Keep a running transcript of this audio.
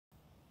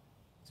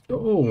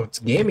Oh, it's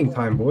gaming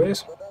time,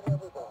 boys.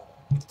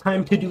 It's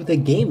time to do the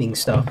gaming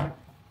stuff.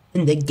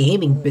 And the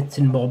gaming bits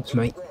and bobs,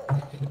 mate.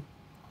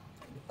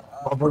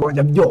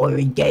 I'm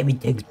doing gaming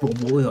things,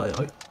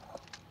 boy.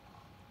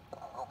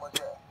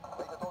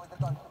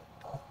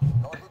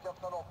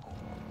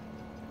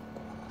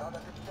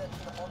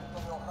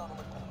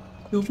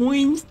 The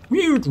wings,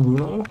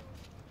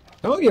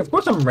 oh yeah, of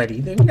course I'm ready.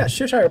 Then you got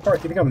Cheshire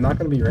Park. You think I'm not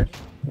gonna be ready?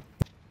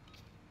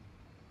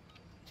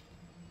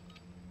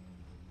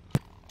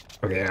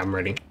 Okay, I'm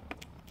ready.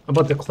 I'm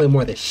about to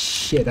claymore the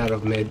shit out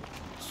of mid.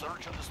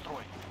 Search and destroy.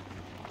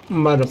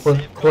 I'm about to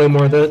put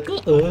claymore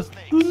the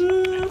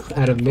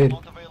out of mid.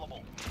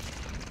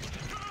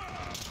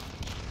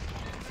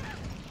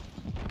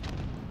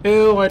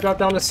 Ew, I dropped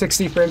down to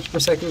 60 frames per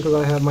second because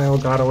I have my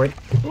Elgato away.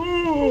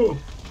 Ooh.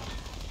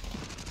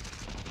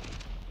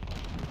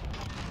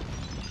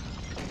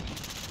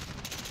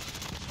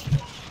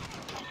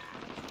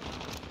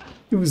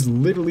 He was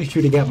literally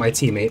shooting at my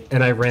teammate,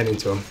 and I ran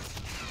into him.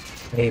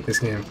 I hate this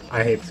game.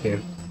 I hate this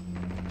game.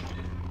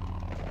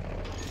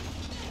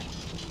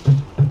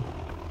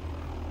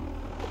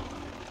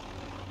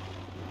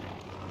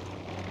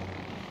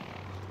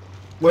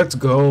 Let's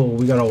go.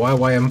 We got a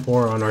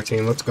YYM4 on our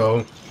team. Let's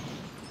go.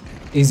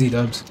 Easy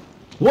dubs.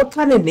 What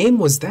kind of name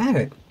was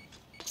that?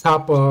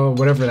 Top,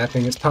 whatever that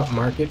thing is. Top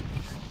market.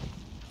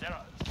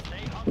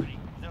 Stay hungry.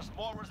 There's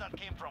more where that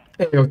came from.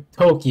 Hey, yo,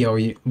 Tokyo,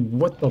 you,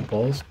 what the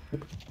balls?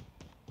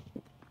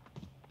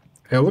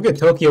 Hey, look at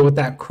Tokyo with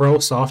that Crow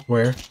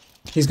software.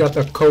 He's got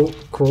the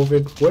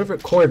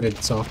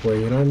Corvid software,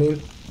 you know what I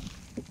mean?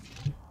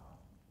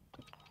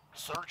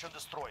 Search and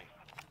destroy.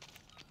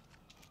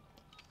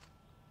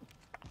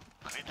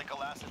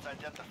 Critical assets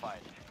identified.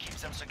 Keep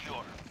them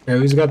secure. Yeah,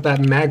 he's got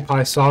that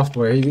Magpie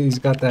software. He's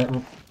got that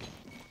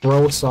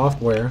Crow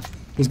software.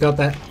 He's got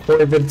that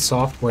Corvid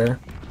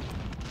software.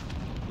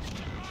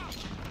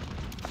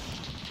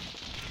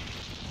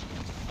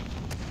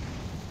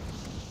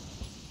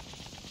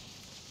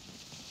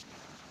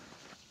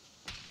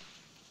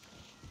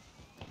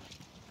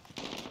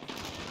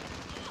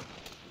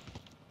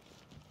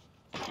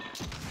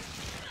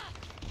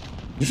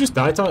 You just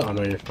died, Todd? Oh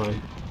no, you're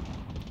fine.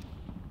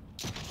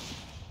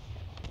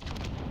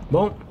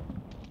 Won't.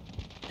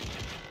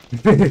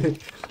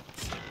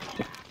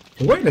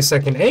 Wait a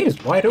second, A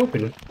is wide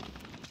open.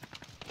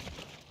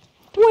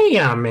 Wait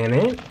a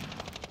minute.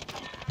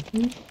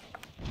 You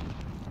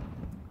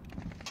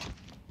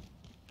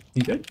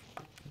good?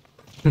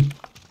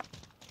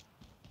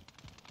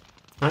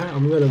 Alright,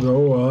 I'm gonna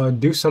go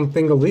do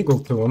something illegal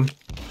to him.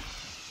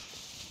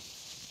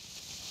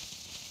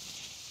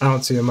 I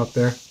don't see him up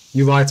there.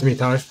 You lied to me,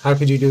 Taj. How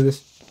could you do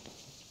this?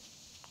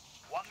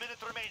 1 minute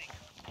remaining.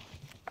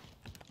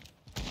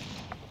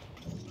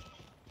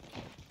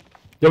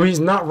 Yo, he's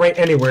not right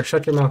anywhere.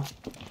 Shut your mouth.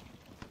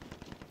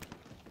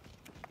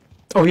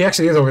 Oh, he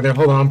actually is over there.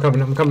 Hold on,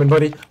 I'm coming,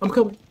 buddy. I'm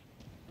coming.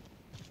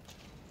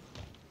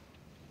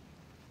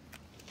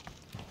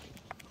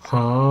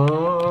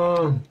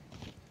 Huh?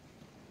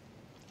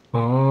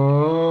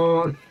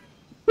 Huh?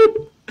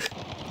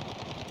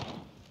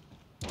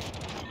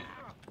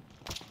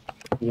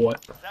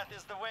 What? That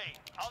is the way.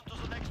 On to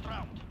the next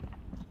round.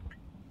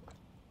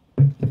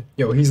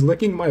 Yo, he's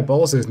licking my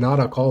balls is not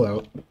a call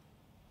out.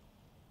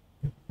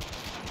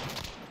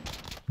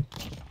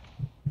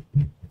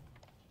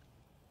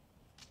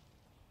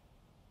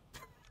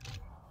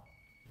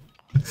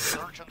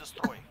 Search and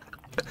destroy.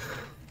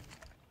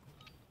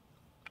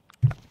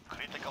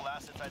 Critical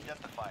assets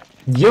identified.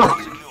 Yo!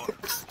 Secure.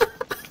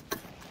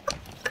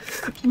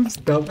 Who's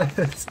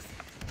dumbass?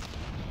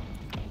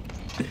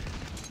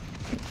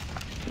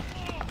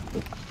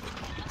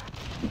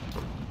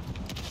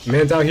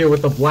 Man's out here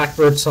with the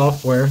Blackbird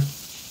software.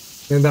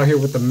 Man's out here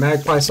with the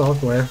Magpie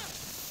software.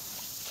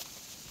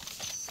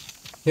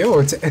 Yo,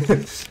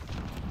 it's...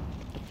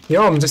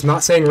 Yo, I'm just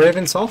not saying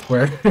Raven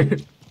software.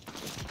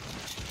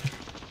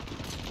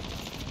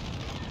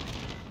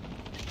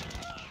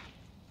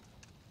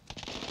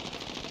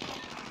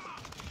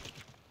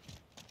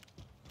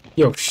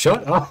 Yo,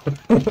 shut up.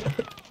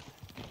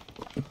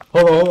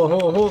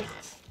 Hold on.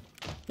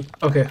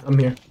 Okay, I'm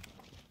here.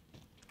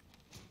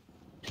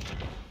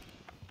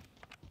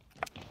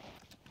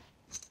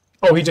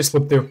 Oh, he just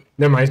slipped through.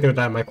 Never mind, he's gonna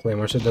die at my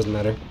claymore, so it doesn't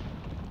matter.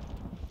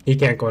 He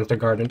can't go into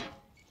garden.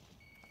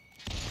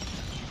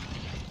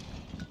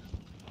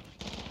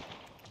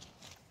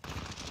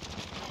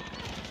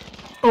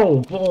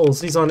 Oh, balls,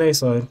 he's on A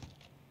side.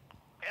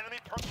 Enemy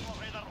personal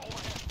radar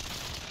overhead.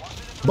 1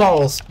 minute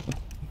Balls!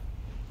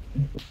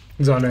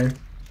 He's on A.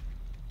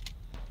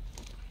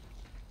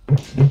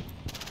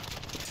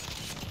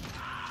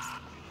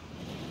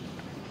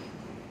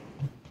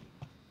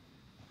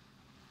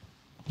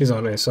 He's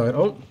on A side.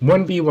 Oh,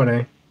 1B,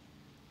 1A.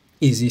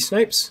 Easy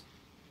snipes.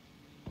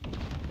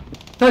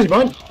 How's your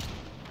bud?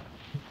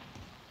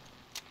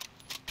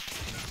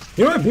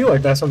 You know, it be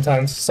like that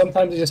sometimes.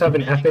 Sometimes you just have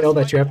an FAL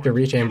that you have to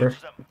rechamber.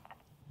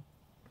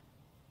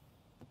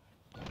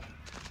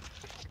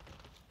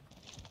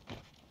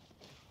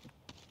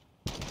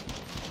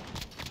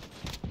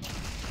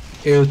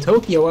 Ew,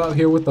 Tokyo out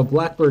here with the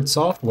Blackbird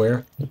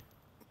software.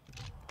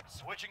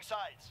 Switching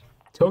sides.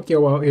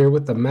 Tokyo out here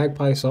with the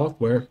Magpie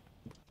software.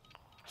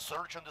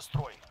 Search and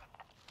destroy.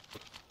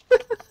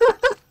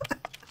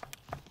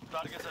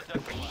 Targets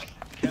identified.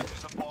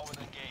 Captures a ball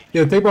within gauge.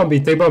 Yo, take bomb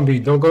B, take bomb B.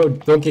 Don't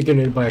get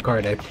grenaded by a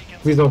car, Dave.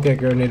 Please don't get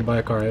grenaded by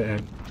a car,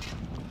 Dave.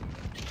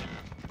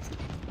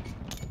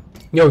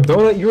 Yo,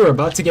 Donut, you were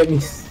about to get me.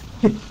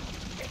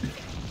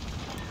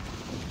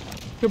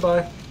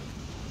 Goodbye.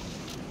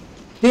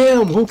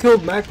 Damn, who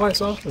killed Magpie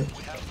software?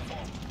 We have the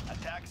ball.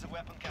 Attacks the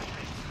weapon cache.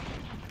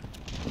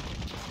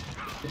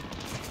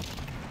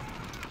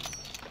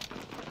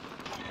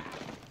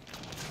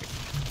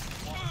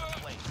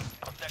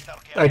 Protect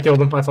our I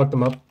killed him, I fucked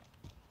him up.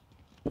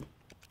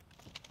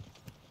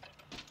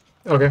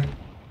 Okay.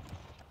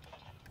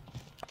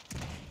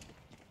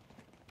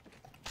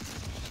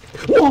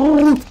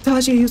 Whoa!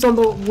 Tashi, he's on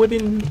the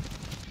wooden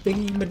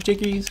thingy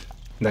majiggies.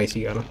 Nice,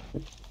 you got him.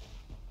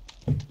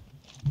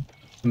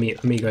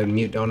 Let me go ahead and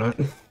mute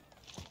Donut.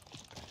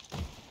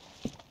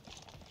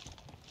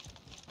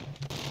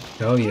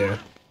 Oh yeah.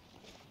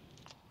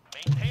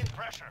 Maintain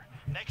pressure.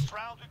 Next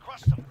round we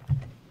crush them.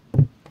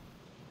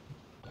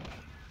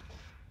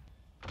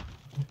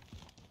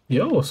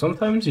 Yo,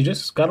 sometimes you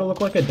just gotta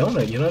look like a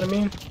donut, you know what I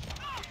mean?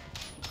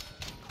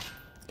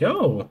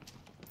 Yo!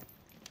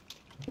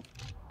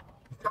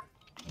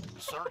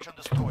 Search and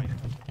destroy.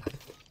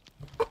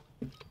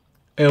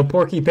 Hey,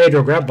 Porky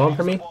Pedro, grab bomb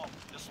for me.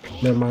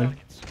 Never mind.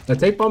 Now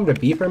take bomb to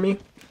B for me.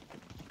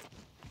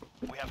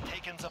 We have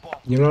taken the bomb.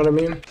 You know what I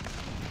mean?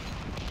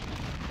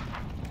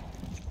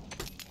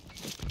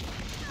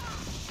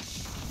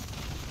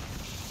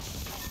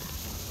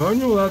 On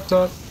your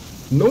laptop.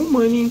 No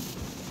money.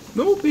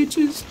 No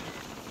bitches.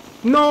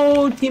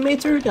 No,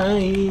 teammates are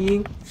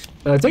dying.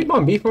 Take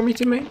bomb B for me,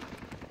 teammate.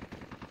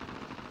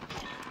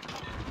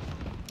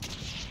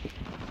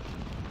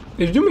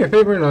 Could you do me a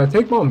favor and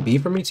take bomb B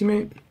for me,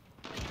 teammate?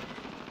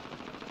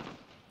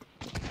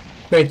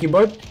 Thank you,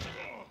 bud.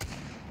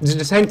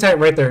 Just hang tight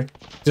right there.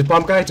 Just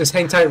bomb guy, just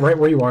hang tight right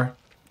where you are.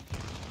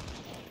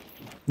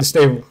 Just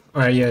stay.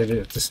 Alright, yeah,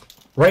 just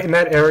right in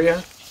that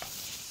area.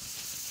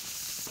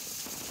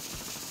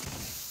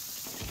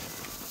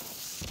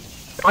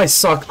 I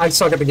suck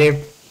at the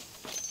game.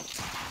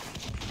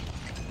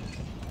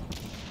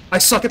 I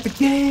suck at the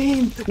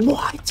game!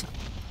 What?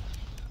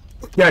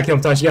 Yeah, kill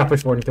him, Tash. Yeah,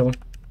 push forward and kill him.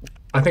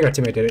 I think our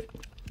teammate did it.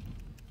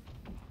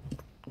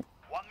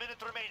 1 minute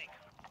remaining.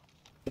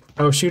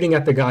 I was shooting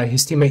at the guy.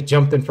 His teammate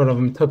jumped in front of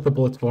him, took the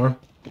bullets for him.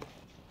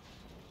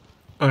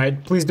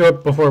 Alright, please do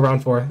it before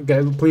round 4.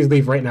 Okay, please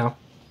leave right now.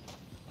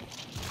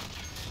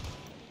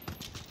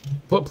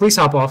 Please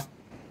hop off.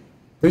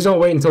 Please don't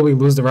wait until we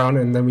lose the round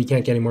and then we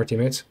can't get any more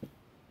teammates.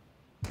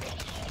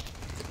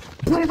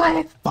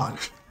 Fun.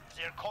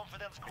 Their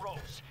confidence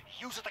grows.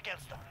 Use it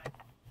against them.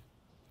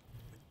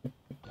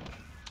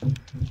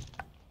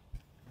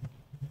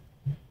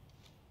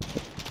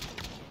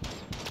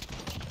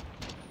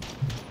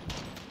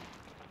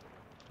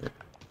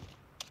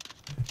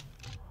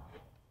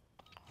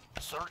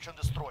 Search and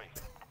destroy.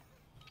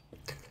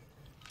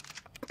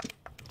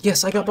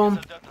 Yes, I got bomb.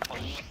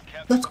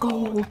 Let's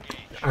go.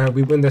 Alright,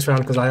 we win this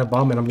round because I have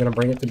bomb and I'm gonna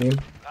bring it to beam.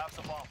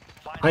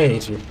 I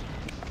hate you.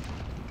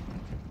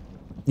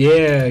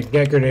 Yeah,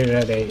 get grenaded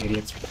at A,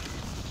 idiots.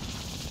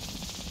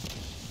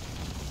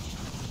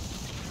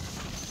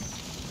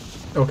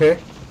 Okay.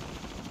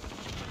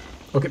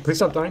 Okay, please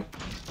stop dying.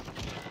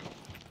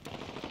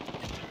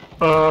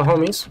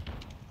 Homies.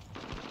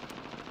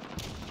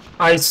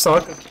 I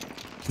suck.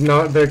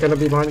 No, they're gonna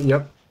be mine.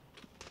 Yep.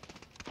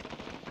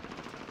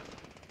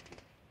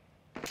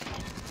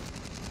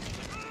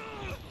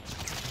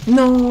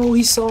 No,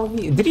 he saw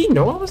me. Did he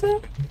know I was there?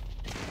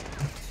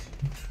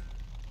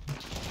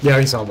 Yeah,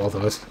 he saw both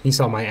of us. He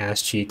saw my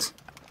ass cheeks.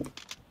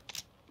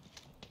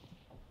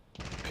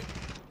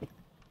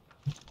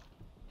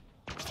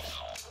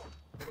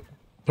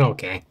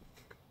 Okay.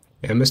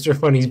 Yeah, Mr.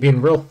 Funny's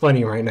being real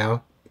funny right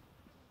now.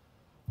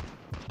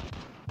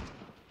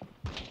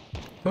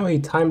 Oh, he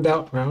timed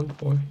out round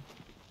 4.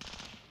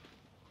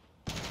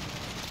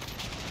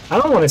 I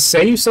don't want to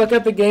say you suck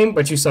at the game,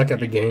 but you suck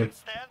at the game.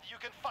 Stand, you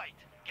can fight.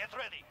 Get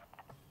ready.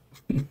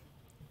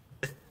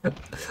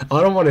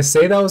 I don't want to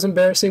say that was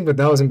embarrassing, but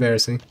that was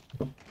embarrassing.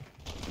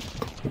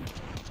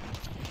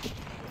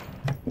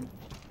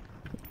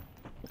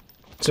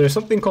 So there's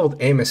something called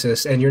aim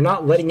assist, and you're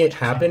not letting it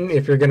happen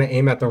if you're going to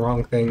aim at the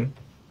wrong thing.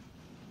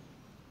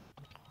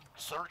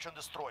 Search and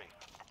destroy.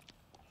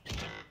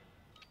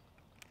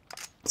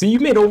 So you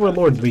made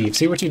Overlord leave.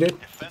 See what you did?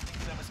 Defending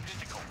them is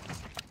critical.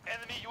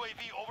 Enemy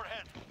UAV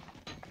overhead.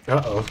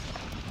 Uh-oh.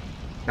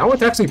 Now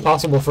it's actually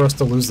possible for us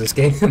to lose this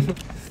game.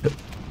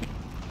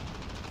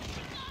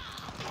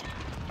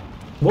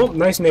 Well,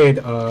 nice nade,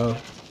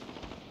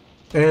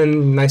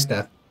 and nice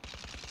death.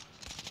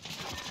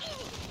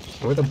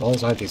 Where the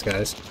balls are these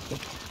guys?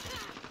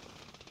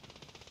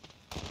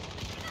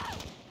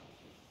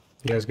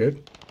 You guys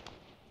good?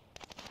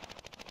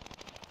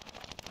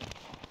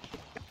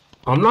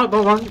 I'm not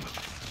gonna lie.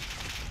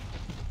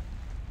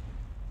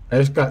 I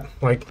just got,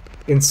 like,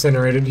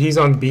 incinerated. He's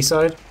on B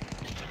side.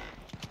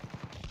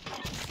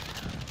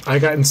 I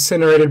got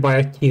incinerated by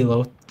a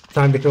kilo.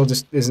 Time to kill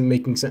just isn't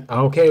making sense.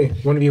 Okay,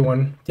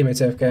 1v1.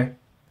 Teammates AFK.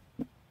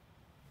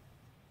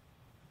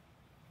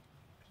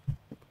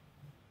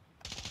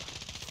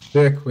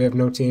 Sick, we have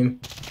no team.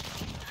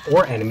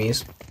 Or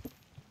enemies.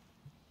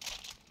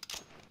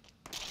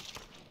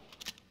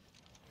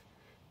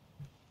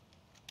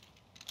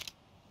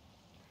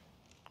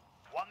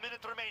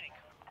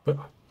 But,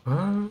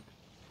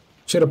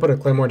 should have put a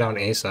claymore down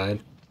A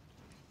side.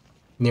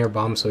 Near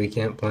bomb so he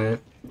can't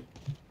plant.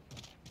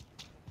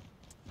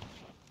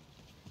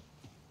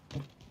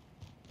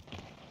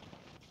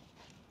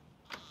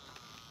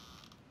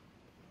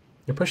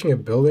 You're pushing a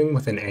building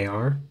with an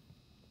AR?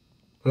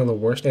 One of the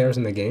worst ARs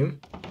in the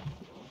game?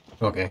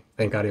 Okay,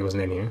 thank God he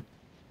wasn't in here.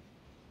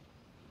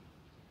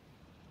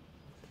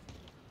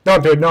 No,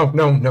 dude, no,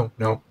 no, no,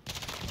 no.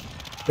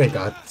 Thank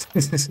God.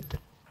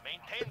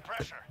 Maintain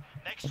pressure.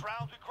 Next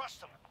round we crush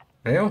them.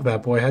 Hey,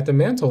 that boy had the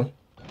mantle.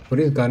 Put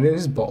his gun in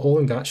his butthole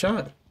and got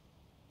shot.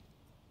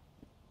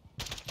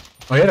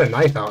 Oh, he had a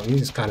knife out. He's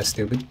just kind of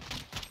stupid.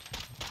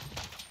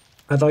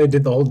 I thought he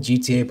did the whole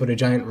GTA, put a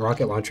giant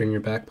rocket launcher in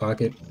your back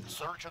pocket.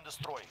 Search and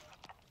destroy.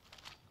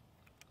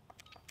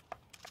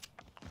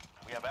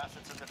 We have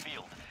assets in the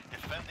field.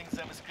 Defending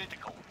them is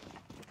critical.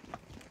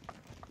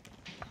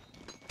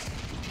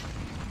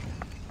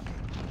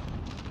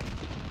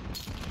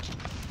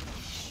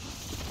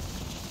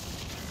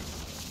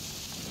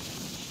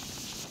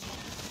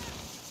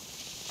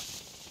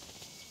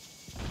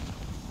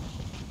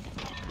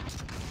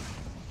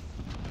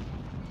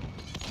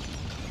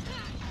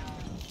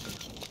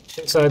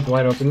 Inside,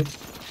 wide open.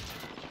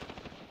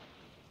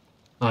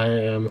 I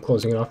am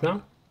closing it off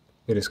now.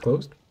 It is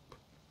closed.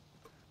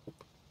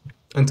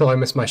 Until I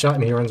miss my shot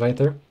and he runs right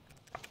there.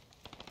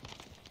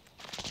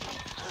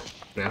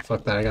 Nah,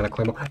 fuck that. I gotta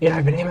claim. Yeah, I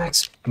have an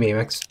AMX. Give me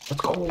AMX.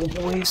 Let's go,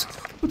 boys.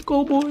 Let's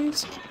go,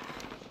 boys.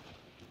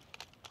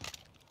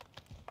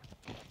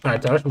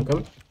 Alright, Josh, I'm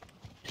coming.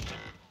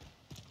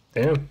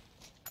 Damn.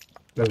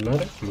 Doesn't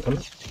matter. I'm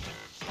coming.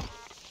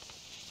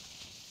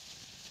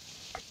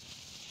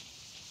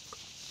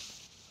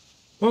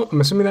 Well,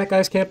 I'm assuming that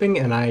guy's camping,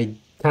 and I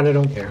kind of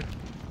don't care.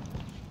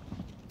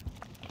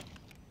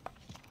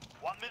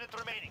 1 minute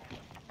remaining.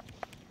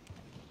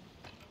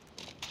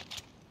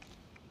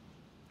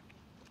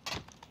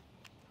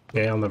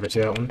 Yeah, I'll never see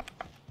that one.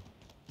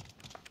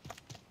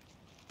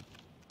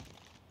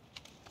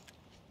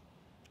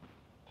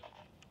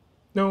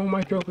 No,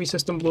 my trophy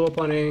system blew up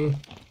on A.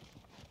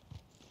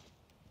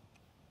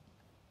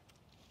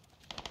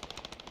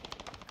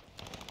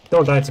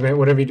 Don't die to me,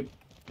 whatever you do.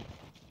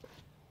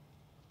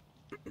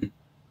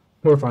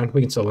 We're fine. We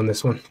can still win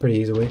this one pretty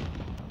easily.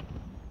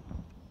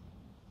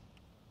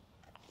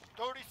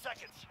 30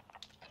 seconds.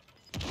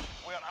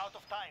 We are out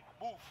of time.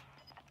 Move.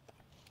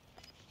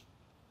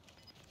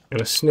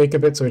 Gonna snake a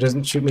bit so he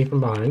doesn't shoot me from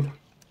behind.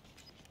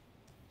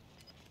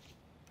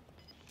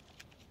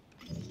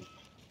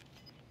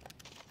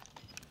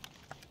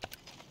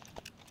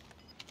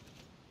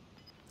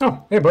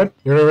 Oh, hey bud.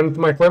 You're gonna run into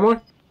my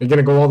claymore? You're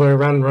gonna go all the way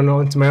around and run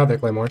into my other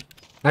claymore.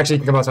 Actually,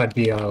 you can come outside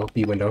B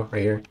window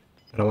right here.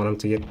 I don't want him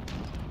to get...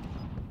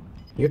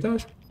 You get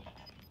those?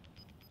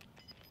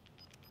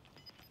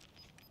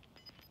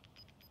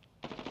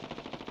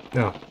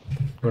 No.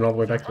 Went all the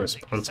way back to the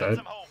spawn side.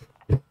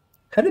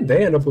 How did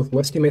they end up with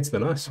less teammates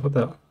than us? What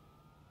the...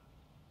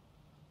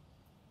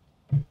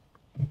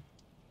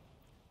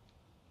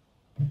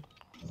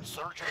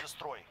 Search and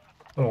destroy.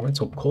 Oh, it's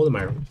so cold in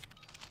my room.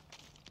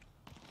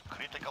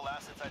 Critical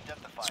assets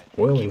identified.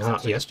 Boiling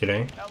hot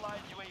yesterday.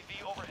 Allied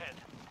UAV overhead.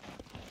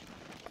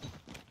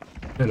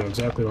 I know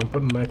exactly where I'm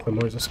putting my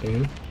claymores this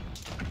game.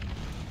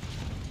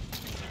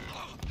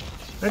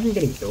 I've been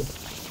getting killed.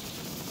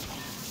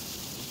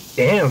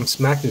 Damn,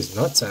 smacked his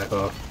nutsack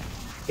off.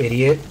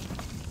 Idiot.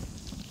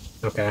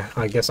 Okay,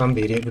 I guess I'm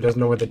the idiot who doesn't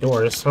know where the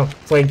door is. Oh,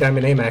 Flame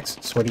Diamond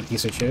Amax, sweaty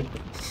piece of shit.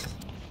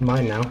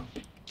 Mine now.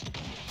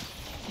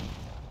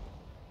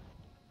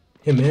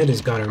 Him and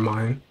his gun are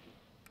mine.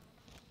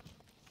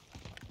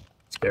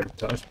 Scared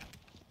to touch.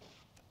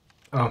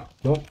 Oh,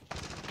 nope.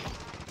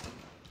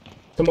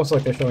 It's almost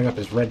like they're showing up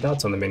as red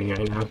dots on the menu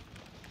right now.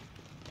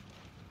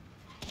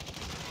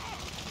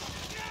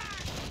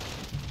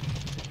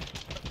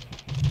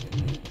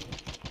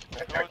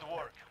 Good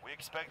work. We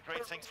expect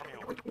great things from you.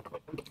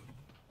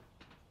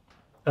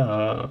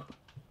 Oh.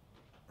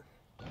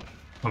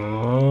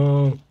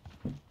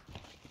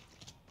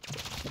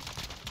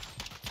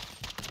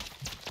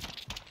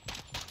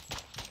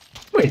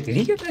 Wait, did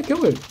he get that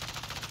kill?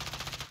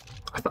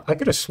 I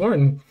could have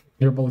sworn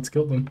your bullets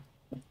killed him.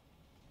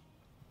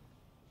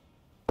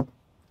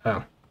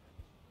 Oh.